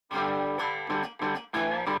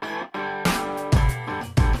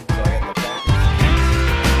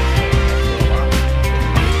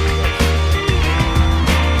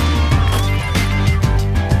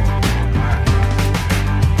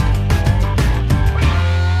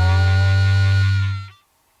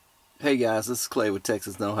Hey guys, this is Clay with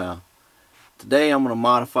Texas Know-How. Today I'm going to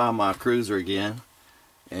modify my Cruiser again,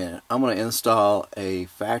 and I'm going to install a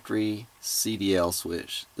factory CDL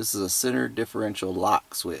switch. This is a center differential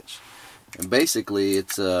lock switch, and basically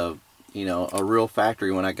it's a real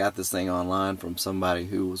factory. When I got this thing online from somebody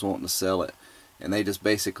who was wanting to sell it, and they just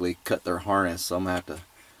basically cut their harness, so I'm going to have to,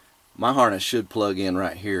 my harness should plug in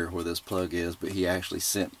right here where this plug is, but he actually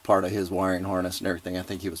sent part of his wiring harness and everything. I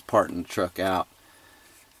think he was parting the truck out.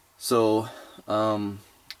 So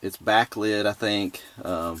it's backlit, I think.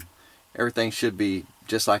 Everything should be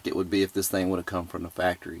just like it would be if this thing would have come from the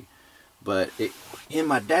factory. But in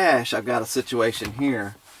my dash, I've got a situation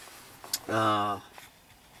here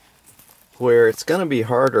where it's going to be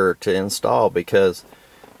harder to install because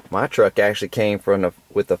my truck actually came from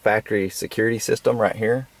with the factory security system right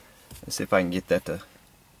here. Let's see if I can get that to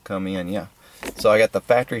come in. Yeah. So I got the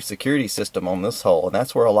factory security system on this hole, and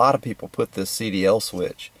that's where a lot of people put this CDL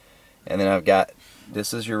switch. And then I've got,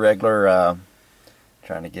 this is your regular,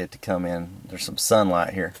 trying to get it to come in, there's some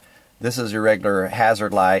sunlight here. This is your regular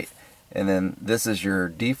hazard light, and then this is your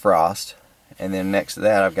defrost, and then next to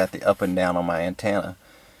that I've got the up and down on my antenna.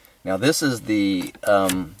 Now this is the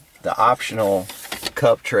optional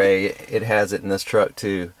cup tray. It has it in this truck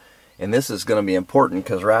too. And this is going to be important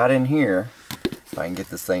because right in here, if I can get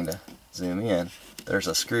this thing to zoom in, there's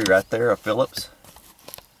a screw right there, a Phillips.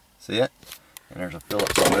 See it? And there's a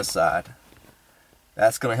Phillips on this side.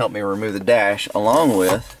 That's going to help me remove the dash, along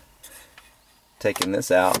with taking this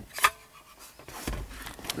out.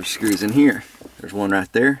 There's screws in here. There's one right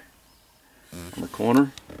there on the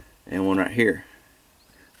corner, and one right here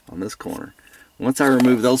on this corner. Once I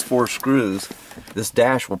remove those 4 screws, this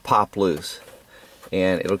dash will pop loose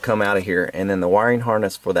and it'll come out of here, and then the wiring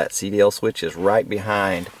harness for that CDL switch is right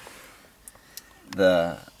behind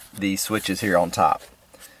these switches here on top.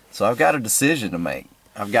 So I've got a decision to make.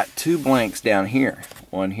 I've got 2 blanks down here,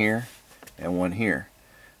 one here and one here.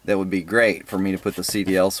 That would be great for me to put the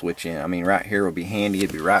CDL switch in. I mean, right here would be handy.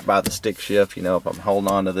 It'd be right by the stick shift. You know, if I'm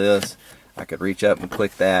holding on to this, I could reach up and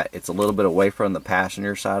click that. It's a little bit away from the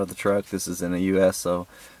passenger side of the truck. This is in the US, so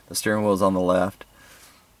the steering wheel is on the left.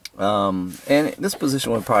 And this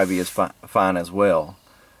position would probably be fine as well.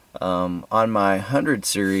 On my 100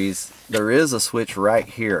 series, there is a switch right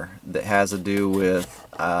here that has to do with,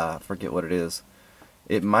 I forget what it is.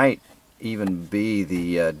 It might even be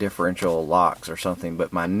the differential locks or something,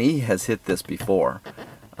 but my knee has hit this before.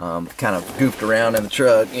 Kind of goofed around in the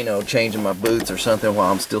truck, you know, changing my boots or something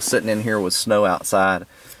while I'm still sitting in here with snow outside,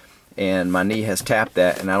 and my knee has tapped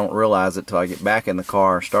that, and I don't realize it till I get back in the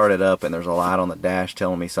car, start it up, and there's a light on the dash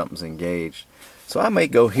telling me something's engaged. So I may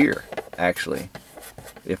go here, actually,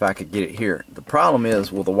 if I could get it here. The problem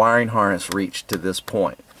is, will the wiring harness reach to this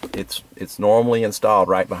point? It's normally installed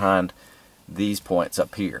right behind these points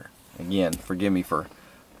up here. Again, forgive me for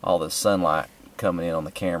all this sunlight coming in on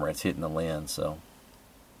the camera. It's hitting the lens. So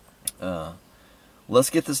let's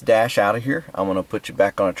get this dash out of here. I'm going to put you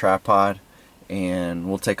back on a tripod, and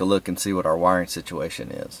we'll take a look and see what our wiring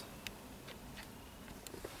situation is.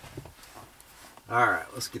 Alright,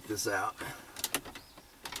 let's get this out.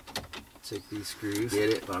 Take these screws. Get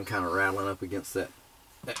it, but I'm kind of rattling up against that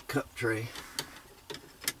cup tray.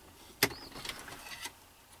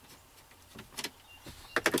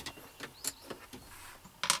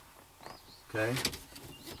 Okay,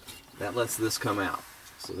 that lets this come out.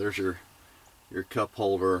 So there's your cup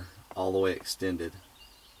holder all the way extended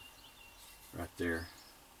right there.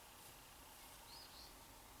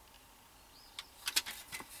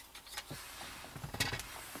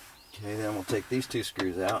 Okay, then we'll take these 2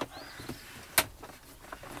 screws out.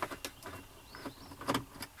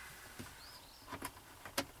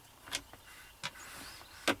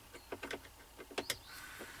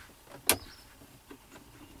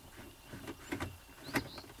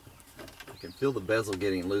 I can feel the bezel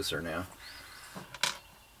getting looser now.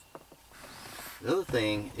 The other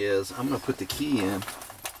thing is I'm going to put the key in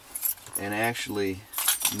and actually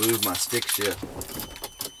move my stick shift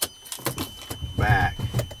back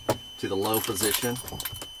to the low position,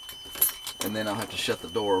 and then I'll have to shut the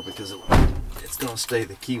door because it's going to stay,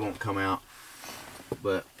 the key won't come out.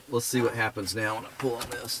 But let's see what happens now when I pull on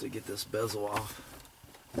this to get this bezel off.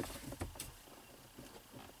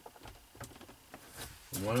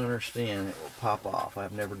 From what I understand, it will pop off.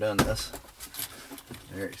 I've never done this.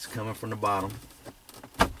 There, it's coming from the bottom.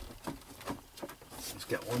 It's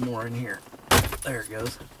got one more in here. There it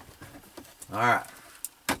goes. Alright.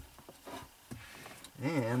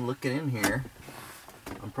 And looking in here,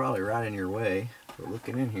 I'm probably right in your way, but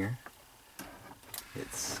looking in here,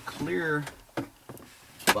 it's clear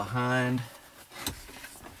behind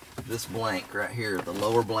this blank right here, the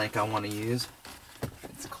lower blank I want to use,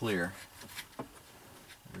 it's clear.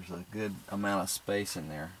 There's a good amount of space in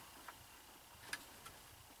there.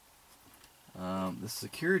 The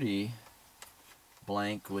security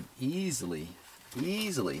blank would easily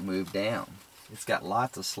move down. It's got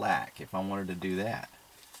lots of slack if I wanted to do that.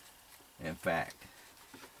 In fact,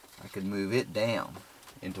 I could move it down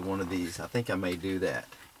into one of these. I think I may do that.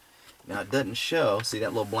 Now it doesn't show, see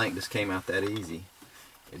that little blank just came out that easy.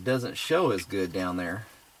 It doesn't show as good down there,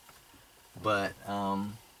 but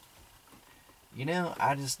you know,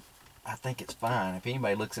 I think it's fine. If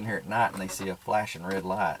anybody looks in here at night and they see a flashing red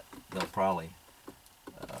light, they'll probably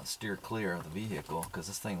steer clear of the vehicle, because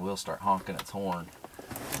this thing will start honking its horn.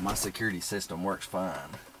 My security system works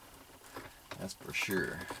fine, that's for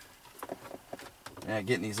sure. Now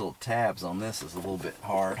getting these little tabs on this is a little bit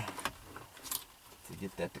hard to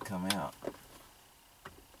get that to come out.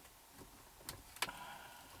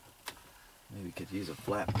 Maybe could use a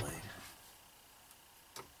flat blade.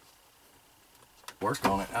 Work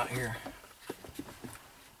on it out here,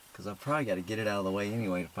 because I've probably got to get it out of the way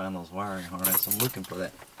anyway to find those wiring harness. I'm looking for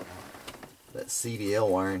that CDL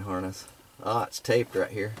wiring harness. Ah, it's taped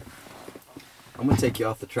right here. I'm going to take you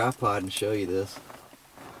off the tripod and show you this.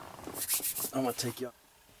 I'm going to take you off.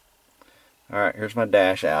 Alright, here's my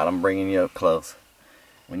dash out. I'm bringing you up close.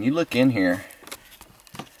 When you look in here,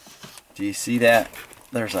 do you see that?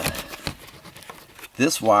 There's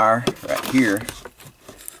this wire right here.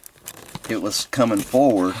 It was coming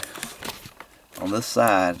forward on this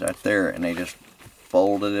side right there, and they just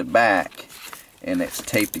folded it back, and it's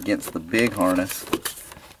taped against the big harness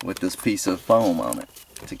with this piece of foam on it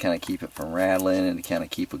to kind of keep it from rattling and to kind of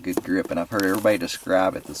keep a good grip. And I've heard everybody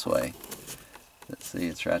describe it this way. Let's see,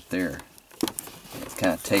 it's right there. It's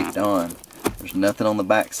kind of taped on. There's nothing on the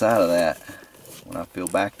back side of that when I feel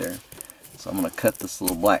back there. So I'm going to cut this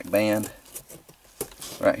little black band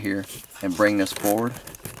right here and bring this forward.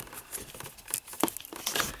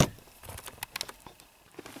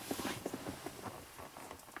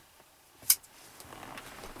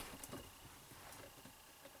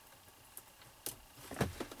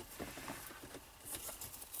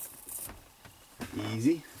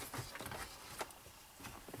 Easy.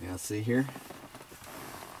 Now see here,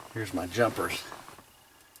 here's my jumpers.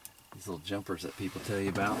 These little jumpers that people tell you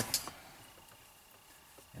about.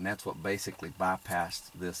 And that's what basically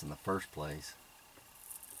bypassed this in the first place.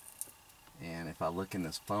 And if I look in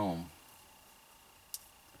this foam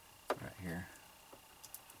right here,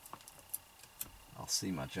 I'll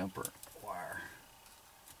see my jumper wire.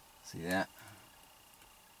 See that?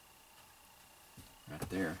 Right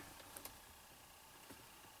there.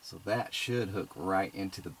 So that should hook right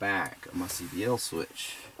into the back of my CDL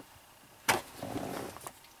switch.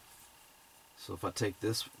 So if I take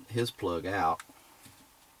his plug out,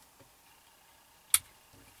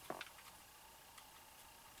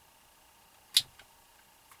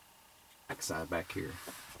 backside back here.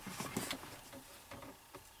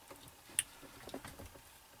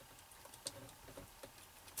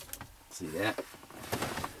 See that?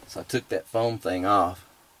 So I took that foam thing off.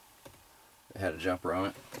 It had a jumper on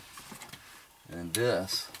it. And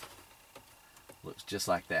this looks just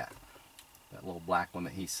like that. That little black one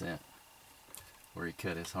that he sent, where he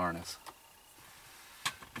cut his harness.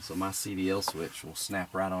 So my CDL switch will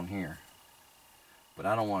snap right on here. But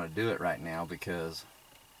I don't want to do it right now because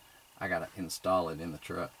I got to install it in the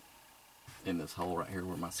truck. In this hole right here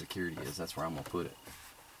where my security is. That's where I'm going to put it.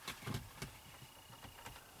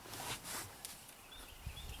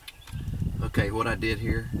 Okay, what I did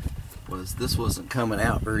here was, this wasn't coming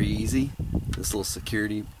out very easy, this little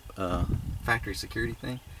security, factory security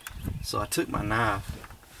thing. So I took my knife,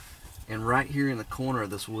 and right here in the corner of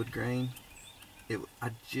this wood grain, I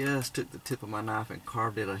just took the tip of my knife and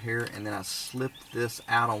carved it a hair, and then I slipped this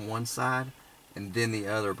out on one side and then the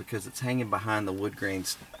other, because it's hanging behind the wood grain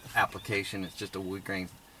application. It's just a wood grain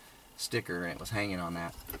sticker, and it was hanging on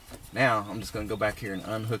that. Now I'm just going to go back here and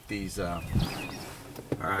unhook these. Alright,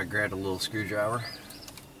 I grabbed a little screwdriver.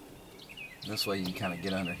 This way you can kind of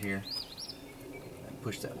get under here and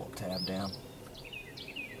push that little tab down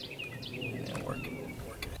and then work it.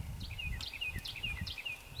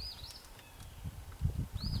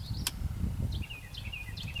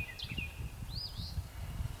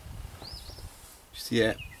 See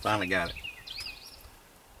that? Finally got it.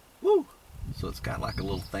 Woo! So it's got like a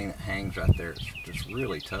little thing that hangs right there. It's just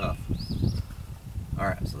really tough.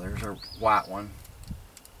 Alright, so there's our white one.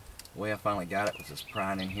 The way I finally got it was just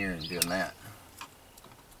prying in here and doing that.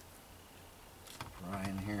 Pry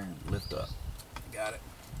in here and lift up. Got it.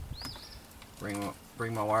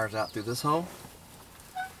 Bring my wires out through this hole.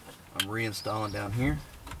 I'm reinstalling down here.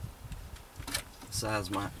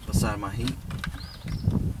 beside my heat.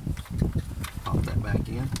 Pop that back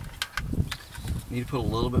in. Need to put a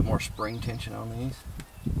little bit more spring tension on these.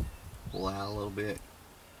 Pull out a little bit.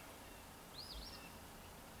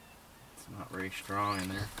 It's not very strong in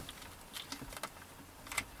there.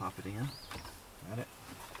 Pop it in. Got it.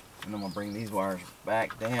 And I'm going to bring these wires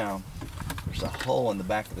back down. There's a hole in the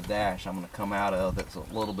back of the dash I'm going to come out of that's a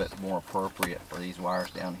little bit more appropriate for these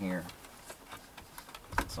wires down here.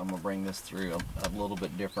 So I'm going to bring this through a little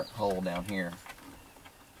bit different hole down here.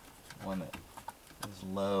 One that is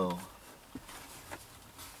low.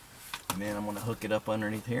 And then I'm going to hook it up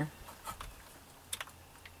underneath here.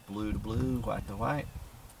 Blue to blue, white to white.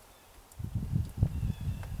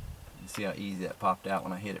 You see how easy that popped out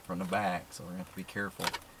when I hit it from the back, so we're going to have to be careful.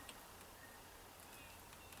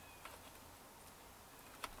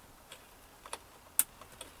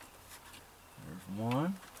 There's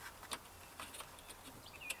one.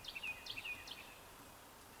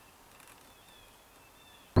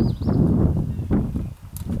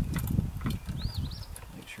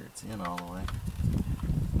 Make sure it's in all the way.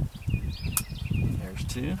 There's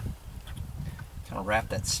two. Kind of wrap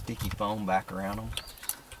that sticky foam back around them.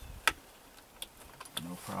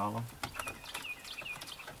 No problem.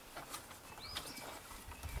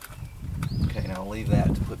 Okay, now I'll leave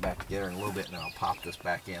that to put back together in a little bit, and then I'll pop this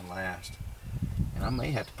back in last. And I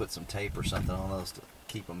may have to put some tape or something on those to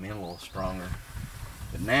keep them in a little stronger.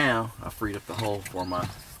 But now I freed up the hole for my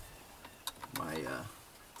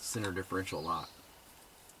center differential lock.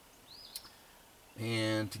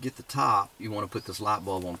 And to get the top, you want to put this light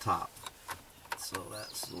bulb on top. So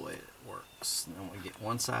that's the way it works. And then we get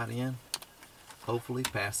one side in. Hopefully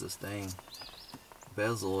pass this dang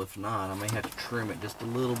bezel. If not, I may have to trim it just a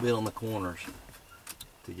little bit on the corners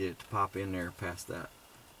to get it to pop in there past that.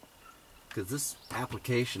 Because this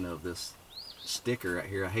application of this sticker right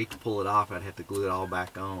here, I hate to pull it off. I'd have to glue it all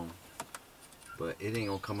back on. But it ain't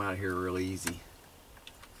going to come out of here real easy.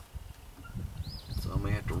 So I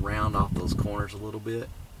may have to round off those corners a little bit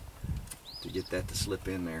to get that to slip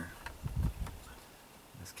in there.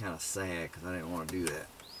 It's kind of sad because I didn't want to do that.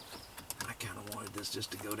 I kind of wanted this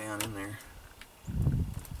just to go down in there.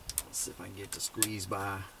 Let's see if I can get it to squeeze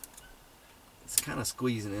by. It's kind of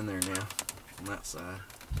squeezing in there now on that side.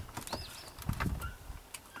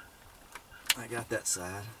 I got that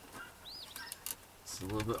side. It's a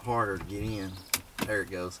little bit harder to get in. There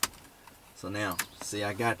it goes. So now, see,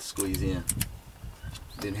 I got to squeeze in.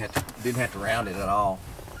 Didn't have to round it at all.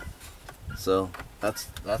 So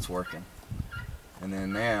that's working. And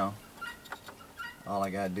then now, all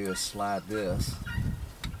I gotta do is slide this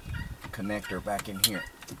connector back in here.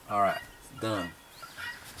 Alright, done.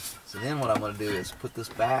 So then what I'm gonna do is put this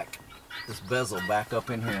bezel back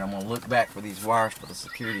up in here, and I'm gonna look back for these wires for the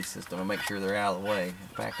security system and make sure they're out of the way.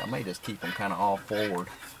 In fact, I may just keep them kind of all forward.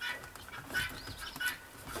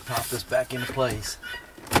 Pop this back into place.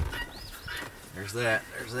 There's that,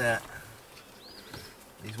 there's that.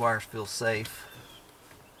 These wires feel safe.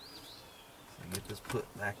 So get this put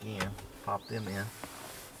back in, pop them in. And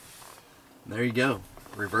there you go.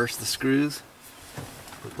 Reverse the screws,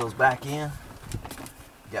 put those back in.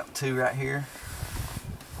 Got two right here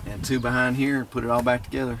and two behind here, and put it all back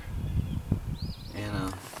together.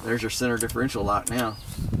 And there's your center differential lock now.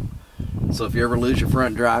 So if you ever lose your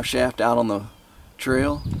front drive shaft out on the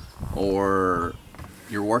trail, or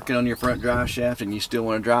you're working on your front drive shaft and you still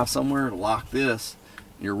want to drive somewhere, lock this.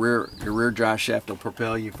 Your rear drive shaft will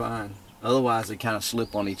propel you fine. Otherwise, they kind of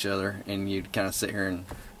slip on each other, and you'd kind of sit here and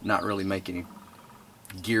not really make any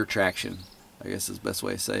gear traction, I guess is the best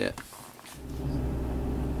way to say it.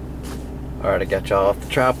 Alright, I got y'all off the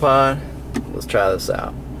tripod. Let's try this out.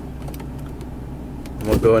 I'm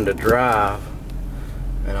going to go into drive,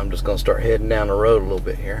 and I'm just going to start heading down the road a little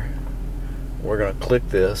bit here. We're going to click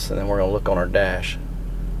this, and then we're going to look on our dash.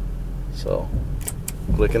 So,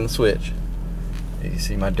 clicking the switch. You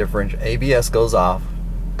see my differential. ABS goes off,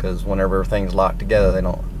 because whenever everything's locked together,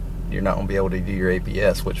 you're not going to be able to do your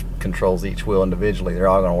ABS, which controls each wheel individually. They're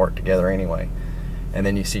all going to work together anyway. And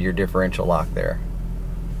then you see your differential lock there.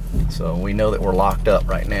 So we know that we're locked up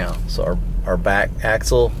right now. So our back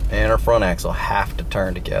axle and our front axle have to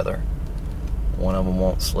turn together. One of them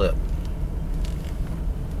won't slip.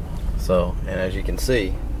 So, and as you can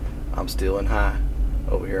see, I'm still in high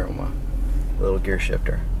over here on my little gear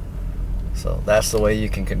shifter. So that's the way you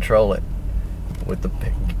can control it with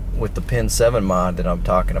the Pin 7 mod that I'm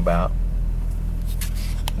talking about.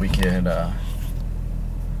 We could I'm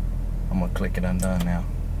gonna click it undone now.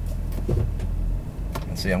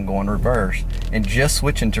 And see, I'm going reverse, and just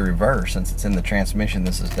switching to reverse, since it's in the transmission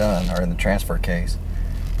this is done, or in the transfer case,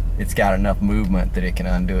 it's got enough movement that it can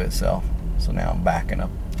undo itself. So now I'm backing up,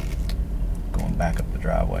 going back up the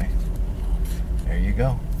driveway. There you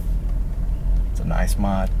go. It's a nice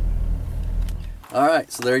mod.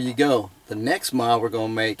 Alright, so there you go. The next mod we're going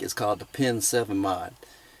to make is called the Pin 7 mod.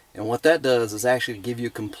 And what that does is actually give you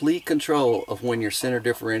complete control of when your center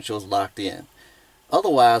differential is locked in.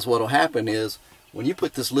 Otherwise, what will happen is when you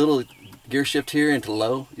put this little gear shift here into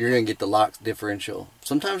low, you're going to get the locked differential.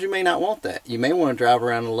 Sometimes you may not want that. You may want to drive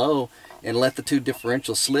around in low and let the two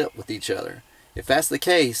differentials slip with each other. If that's the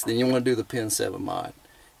case, then you want to do the Pin 7 mod.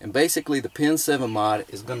 And basically the Pin 7 mod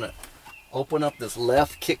is going to open up this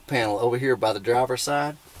left kick panel over here by the driver's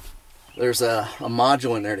side. There's a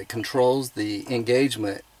module in there that controls the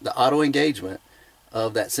engagement, the auto engagement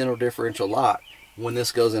of that center differential lock when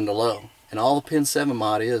this goes into low. And all the Pin 7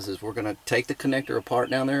 mod is we're going to take the connector apart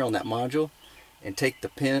down there on that module and take the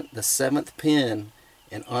 7th pin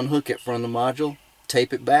and unhook it from the module,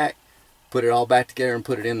 tape it back, put it all back together and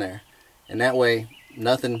put it in there. And that way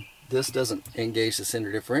this doesn't engage the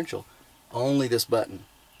center differential, only this button.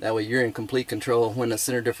 That way you're in complete control of when the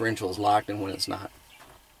center differential is locked and when it's not.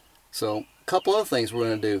 So a couple other things we're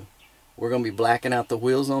going to do. We're going to be blacking out the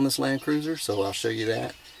wheels on this Land Cruiser, so I'll show you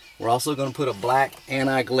that. We're also going to put a black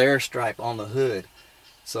anti-glare stripe on the hood.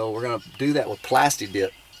 So we're going to do that with plastic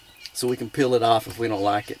dip so we can peel it off if we don't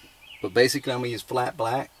like it. But basically I'm going to use flat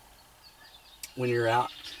black when you're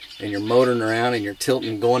out and you're motoring around and you're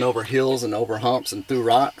tilting, going over hills and over humps and through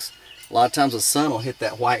rocks. A lot of times the sun will hit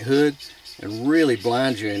that white hood and really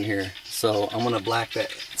blind you in here. So I'm going to black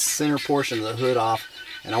that center portion of the hood off,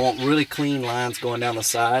 and I want really clean lines going down the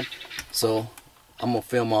side. So I'm going to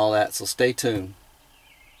film all that, so stay tuned.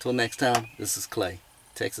 Till next time, this is Clay,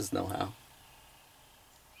 Texas Know How.